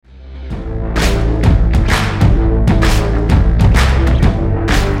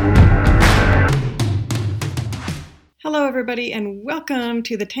everybody, and welcome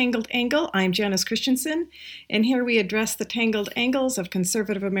to The Tangled Angle. I'm Janice Christensen, and here we address the tangled angles of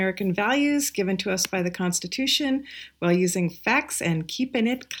conservative American values given to us by the Constitution while using facts and keeping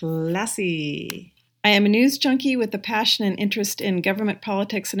it classy. I am a news junkie with a passion and interest in government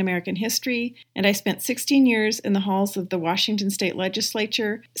politics and American history, and I spent 16 years in the halls of the Washington State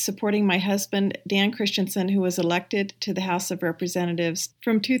Legislature supporting my husband, Dan Christensen, who was elected to the House of Representatives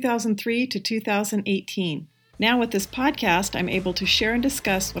from 2003 to 2018. Now with this podcast, I'm able to share and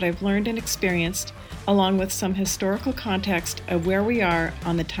discuss what I've learned and experienced, along with some historical context of where we are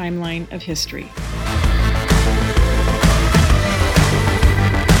on the timeline of history.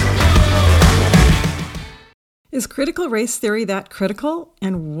 Is critical race theory that critical,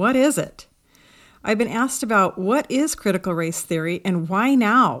 and what is it? I've been asked about what is critical race theory and why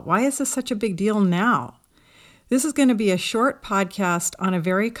now? Why is this such a big deal now? This is going to be a short podcast on a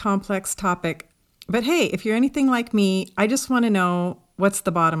very complex topic, but hey, if you're anything like me, I just want to know what's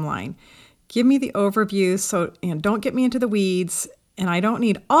the bottom line. Give me the overview, don't get me into the weeds, and I don't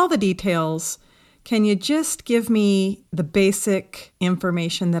need all the details. Can you just give me the basic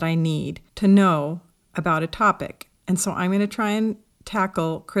information that I need to know about a topic? And so I'm going to try and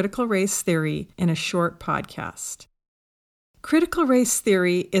tackle critical race theory in a short podcast. Critical race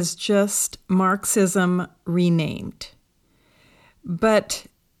theory is just Marxism renamed. But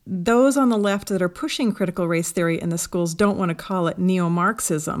those on the left that are pushing critical race theory in the schools don't want to call it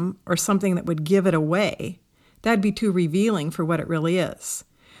neo-Marxism or something that would give it away. That'd be too revealing for what it really is.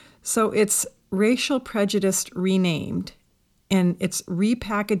 So it's racial prejudice renamed, and it's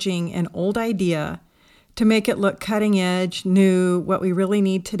repackaging an old idea to make it look cutting edge, new, what we really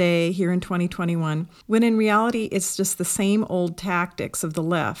need today here in 2021, when in reality it's just the same old tactics of the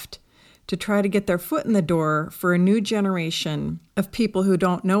left to try to get their foot in the door for a new generation of people who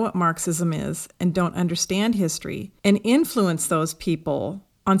don't know what Marxism is and don't understand history, and influence those people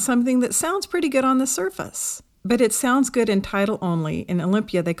on something that sounds pretty good on the surface. But it sounds good in title only. In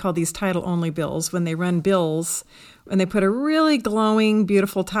Olympia, they call these title only bills when they run bills and they put a really glowing,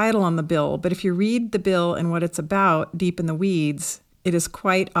 beautiful title on the bill. But if you read the bill and what it's about deep in the weeds, it is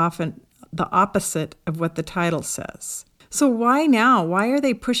quite often the opposite of what the title says. So why now? Why are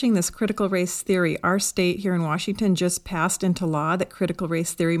they pushing this critical race theory? Our state here in Washington just passed into law that critical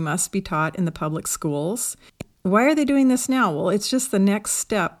race theory must be taught in the public schools. Why are they doing this now? Well, it's just the next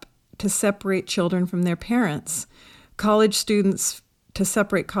step to separate children from their parents, to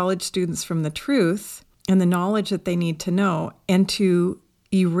separate college students from the truth and the knowledge that they need to know, and to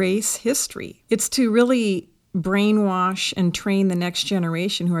erase history. It's to really brainwash and train the next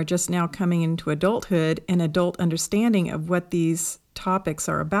generation who are just now coming into adulthood and adult understanding of what these topics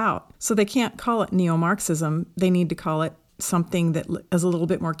are about. So they can't call it neo-Marxism. They need to call it something that is a little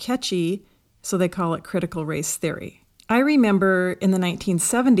bit more catchy, so they call it critical race theory. I remember in the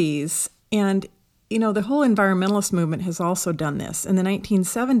 1970s, and the whole environmentalist movement has also done this. In the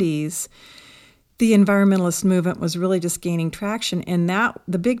 1970s, the environmentalist movement was really just gaining traction, and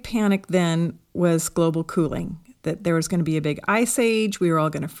the big panic then was global cooling, that there was going to be a big ice age, we were all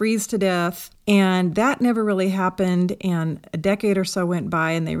going to freeze to death, and that never really happened, and a decade or so went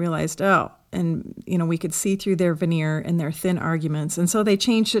by, and they realized, we could see through their veneer and their thin arguments, and so they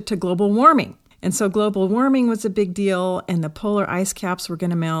changed it to global warming. And so global warming was a big deal, and the polar ice caps were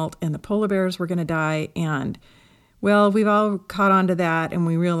going to melt, and the polar bears were going to die, and well, we've all caught on to that, and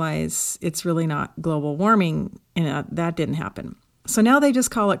we realize it's really not global warming, and that didn't happen. So now they just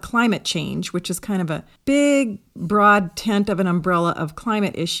call it climate change, which is kind of a big, broad tent of an umbrella of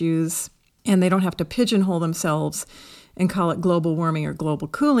climate issues, and they don't have to pigeonhole themselves and call it global warming or global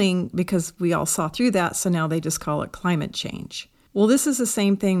cooling because we all saw through that, so now they just call it climate change. Well, this is the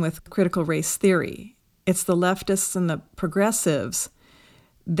same thing with critical race theory. It's the leftists and the progressives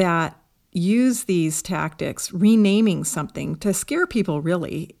that use these tactics, renaming something to scare people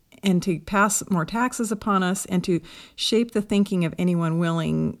really, and to pass more taxes upon us, and to shape the thinking of anyone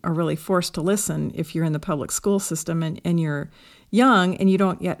willing or really forced to listen if you're in the public school system and you're young and you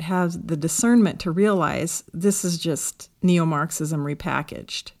don't yet have the discernment to realize this is just neo-Marxism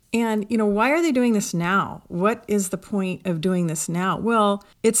repackaged. And, why are they doing this now? What is the point of doing this now? Well,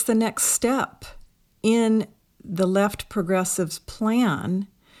 it's the next step in the left progressives' plan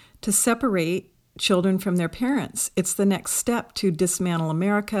to separate children from their parents. It's the next step to dismantle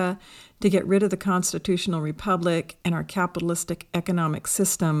America, to get rid of the constitutional republic and our capitalistic economic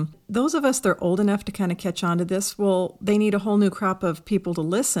system. Those of us that are old enough to kind of catch on to this, well, they need a whole new crop of people to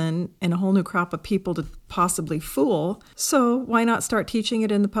listen and a whole new crop of people to possibly fool. So why not start teaching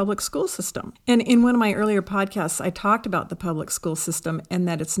it in the public school system? And in one of my earlier podcasts, I talked about the public school system and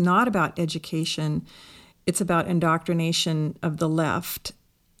that it's not about education. it's about indoctrination of the left.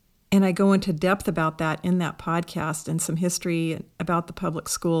 And I go into depth about that in that podcast and some history about the public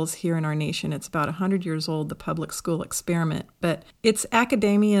schools here in our nation. It's about 100 years old, the public school experiment. But it's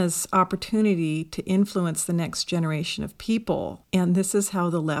academia's opportunity to influence the next generation of people. And this is how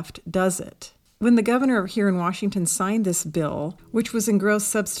the left does it. When the governor here in Washington signed this bill, which was in gross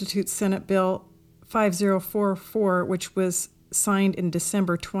substitute Senate Bill 5044, which was signed in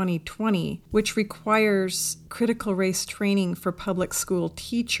December 2020, which requires critical race training for public school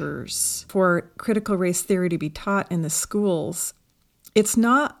teachers for critical race theory to be taught in the schools, it's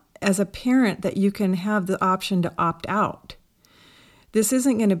not as a parent that you can have the option to opt out. This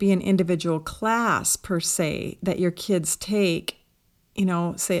isn't going to be an individual class per se that your kids take.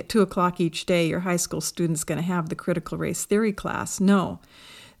 Say at 2 o'clock each day, your high school student's going to have the critical race theory class. No,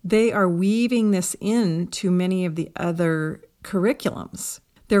 they are weaving this into many of the other curriculums.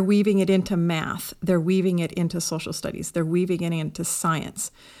 They're weaving it into math. They're weaving it into social studies. They're weaving it into science.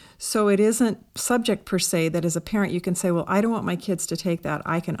 So it isn't subject per se that as a parent you can say, well, I don't want my kids to take that.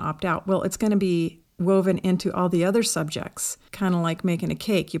 I can opt out. Well, it's going to be woven into all the other subjects, kind of like making a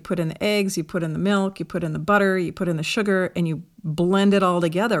cake. You put in the eggs, you put in the milk, you put in the butter, you put in the sugar, and you blend it all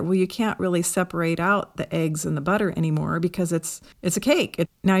together. Well, you can't really separate out the eggs and the butter anymore because it's a cake.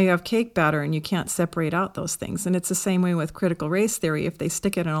 Now you have cake batter and you can't separate out those things. And it's the same way with critical race theory. If they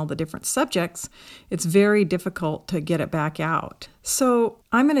stick it in all the different subjects, it's very difficult to get it back out. So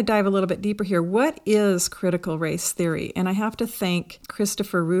I'm going to dive a little bit deeper here. What is critical race theory? And I have to thank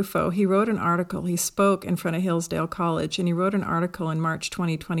Christopher Rufo. He wrote an article. He spoke in front of Hillsdale College, and he wrote an article in March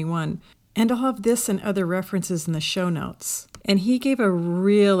 2021. And I'll have this and other references in the show notes. And he gave a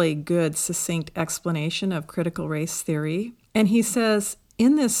really good, succinct explanation of critical race theory. And he says,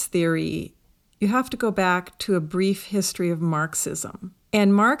 in this theory, you have to go back to a brief history of Marxism.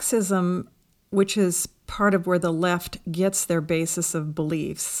 And Marxism, which is part of where the left gets their basis of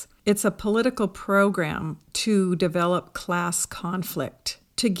beliefs, it's a political program to develop class conflict,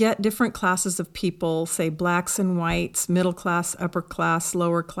 to get different classes of people, say blacks and whites, middle class, upper class,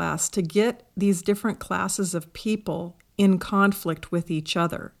 lower class, to get these different classes of people in conflict with each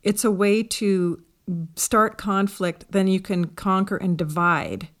other. It's a way to start conflict, then you can conquer and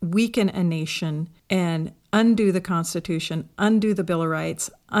divide, weaken a nation, and undo the Constitution, undo the Bill of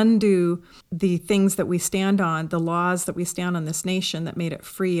Rights, undo the things that we stand on, the laws that we stand on this nation that made it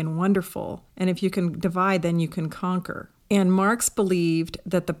free and wonderful. And if you can divide, then you can conquer. And Marx believed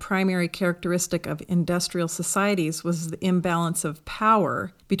that the primary characteristic of industrial societies was the imbalance of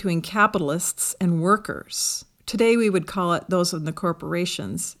power between capitalists and workers. Today we would call it those in the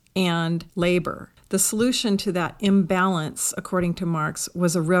corporations and labor. The solution to that imbalance, according to Marx,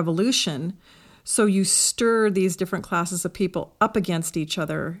 was a revolution. So you stir these different classes of people up against each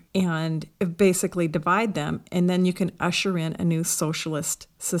other and basically divide them, and then you can usher in a new socialist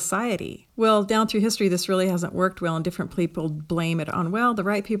society. Well, down through history, this really hasn't worked well, and different people blame it on, well, the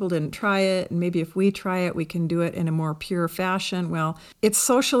right people didn't try it, and maybe if we try it, we can do it in a more pure fashion. Well, it's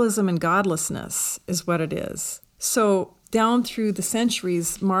socialism and godlessness is what it is. So down through the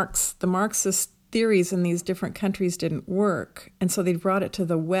centuries, the Marxist theories in these different countries didn't work. And so they brought it to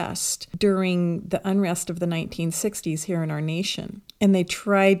the West during the unrest of the 1960s here in our nation. And they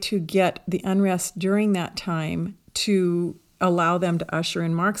tried to get the unrest during that time to allow them to usher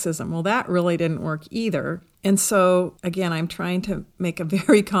in Marxism. Well, that really didn't work either. And so, again, I'm trying to make a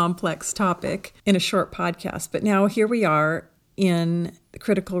very complex topic in a short podcast. But now here we are in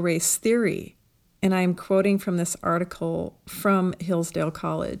critical race theory. And I'm quoting from this article from Hillsdale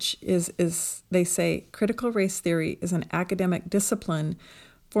College, is they say, critical race theory is an academic discipline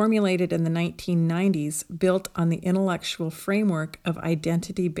formulated in the 1990s built on the intellectual framework of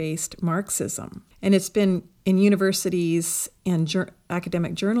identity-based Marxism. And it's been in universities and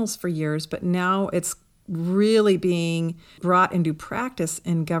academic journals for years, but now it's really being brought into practice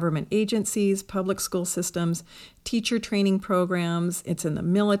in government agencies, public school systems, teacher training programs. It's in the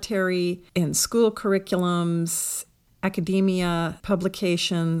military, in school curriculums, academia,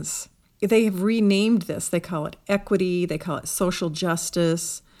 publications. They have renamed this. They call it equity, they call it social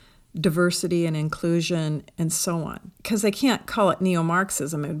justice, diversity and inclusion, and so on. Because they can't call it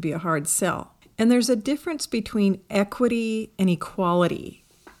neo-Marxism. It would be a hard sell. And there's a difference between equity and equality.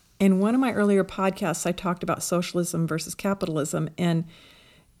 In one of my earlier podcasts, I talked about socialism versus capitalism, and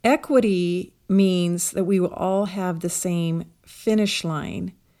equity means that we will all have the same finish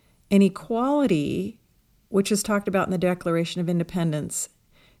line, and equality, which is talked about in the Declaration of Independence,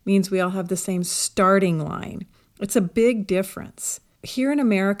 means we all have the same starting line. It's a big difference. Here in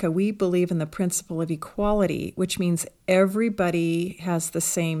America, we believe in the principle of equality, which means everybody has the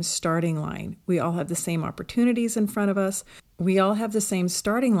same starting line. We all have the same opportunities in front of us. We all have the same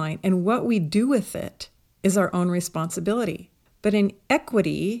starting line, and what we do with it is our own responsibility. But in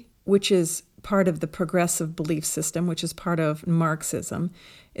equity, which is part of the progressive belief system, which is part of Marxism,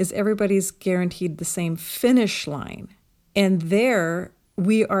 is everybody's guaranteed the same finish line. And there,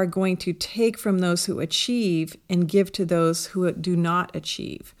 we are going to take from those who achieve and give to those who do not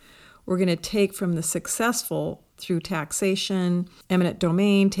achieve. We're going to take from the successful through taxation, eminent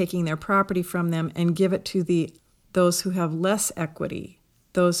domain, taking their property from them, and give it to those who have less equity,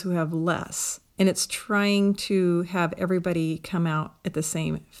 those who have less. And it's trying to have everybody come out at the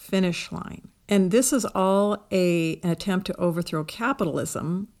same finish line. And this is all an attempt to overthrow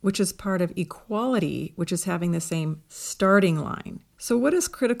capitalism, which is part of equality, which is having the same starting line. So what does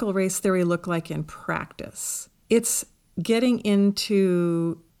critical race theory look like in practice? It's getting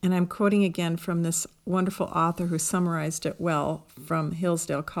into, and I'm quoting again from this wonderful author who summarized it well from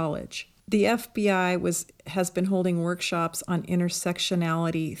Hillsdale College. The FBI has been holding workshops on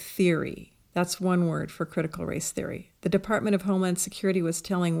intersectionality theory. That's one word for critical race theory. The Department of Homeland Security was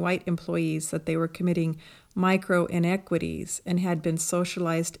telling white employees that they were committing micro inequities and had been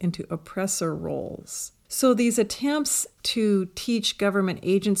socialized into oppressor roles. So these attempts to teach government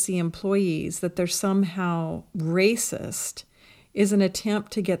agency employees that they're somehow racist is an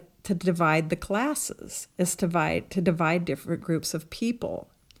attempt to divide the classes, to divide different groups of people.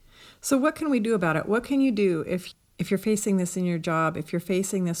 So what can we do about it? What can you do if you're facing this in your job, if you're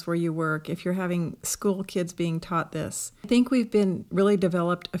facing this where you work, if you're having school kids being taught this? I think we've really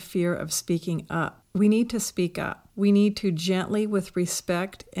developed a fear of speaking up. We need to speak up. We need to gently, with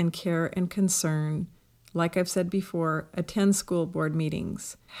respect and care and concern, like I've said before, attend school board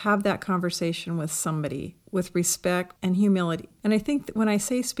meetings, have that conversation with somebody with respect and humility. And I think that when I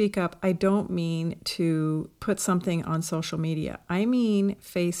say speak up, I don't mean to put something on social media. I mean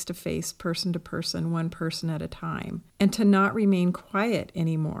face-to-face, person-to-person, one person at a time, and to not remain quiet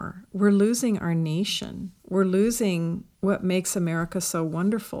anymore. We're losing our nation. We're losing what makes America so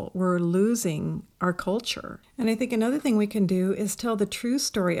wonderful. We're losing our culture. And I think another thing we can do is tell the true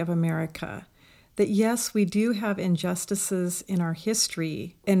story of America. That yes, we do have injustices in our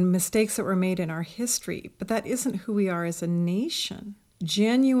history and mistakes that were made in our history, but that isn't who we are as a nation.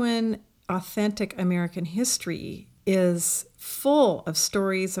 Genuine, authentic American history is full of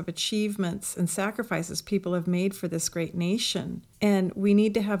stories of achievements and sacrifices people have made for this great nation. And we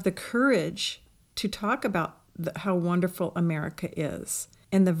need to have the courage to talk about how wonderful America is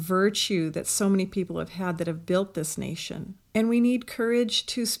and the virtue that so many people have had that have built this nation. And we need courage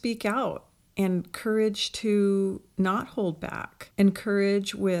to speak out. And courage to not hold back, and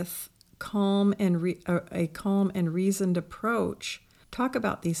courage with a calm and reasoned approach. Talk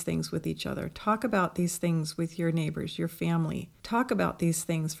about these things with each other. Talk about these things with your neighbors, your family. Talk about these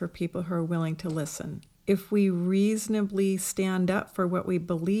things for people who are willing to listen. If we reasonably stand up for what we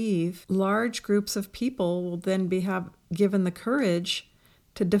believe, large groups of people will then have given the courage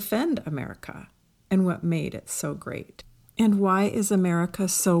to defend America and what made it so great. And why is America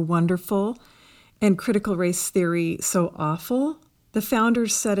so wonderful and critical race theory so awful? The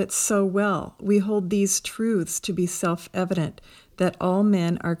founders said it so well. We hold these truths to be self-evident, that all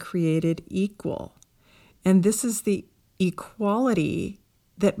men are created equal. And this is the equality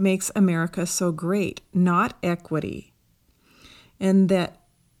that makes America so great, not equity. And that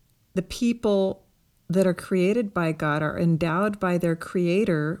the people that are created by God are endowed by their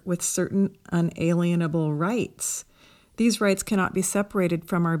Creator with certain unalienable rights. These rights cannot be separated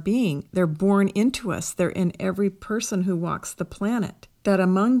from our being. They're born into us. They're in every person who walks the planet. That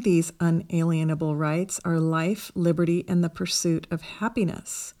among these unalienable rights are life, liberty, and the pursuit of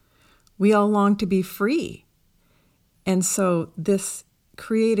happiness. We all long to be free. And so this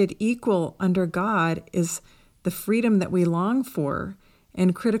created equal under God is the freedom that we long for,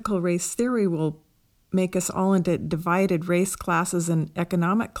 and critical race theory will make us all into divided race classes and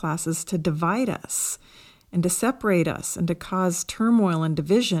economic classes to divide us and to separate us and to cause turmoil and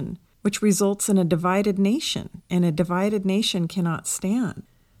division, which results in a divided nation, and a divided nation cannot stand.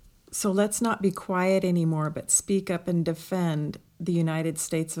 So let's not be quiet anymore, but speak up and defend the United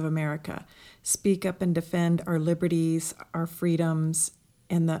States of America. Speak up and defend our liberties, our freedoms,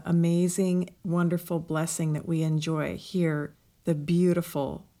 and the amazing, wonderful blessing that we enjoy here, the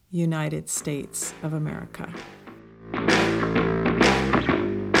beautiful United States of America.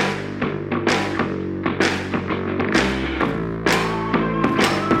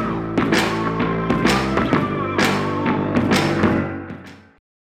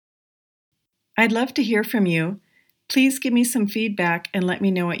 I'd love to hear from you. Please give me some feedback and let me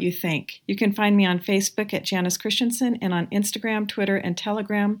know what you think. You can find me on Facebook at Janice Christensen and on Instagram, Twitter, and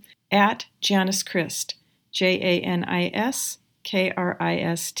Telegram at Janice Christ, JANISKRIST.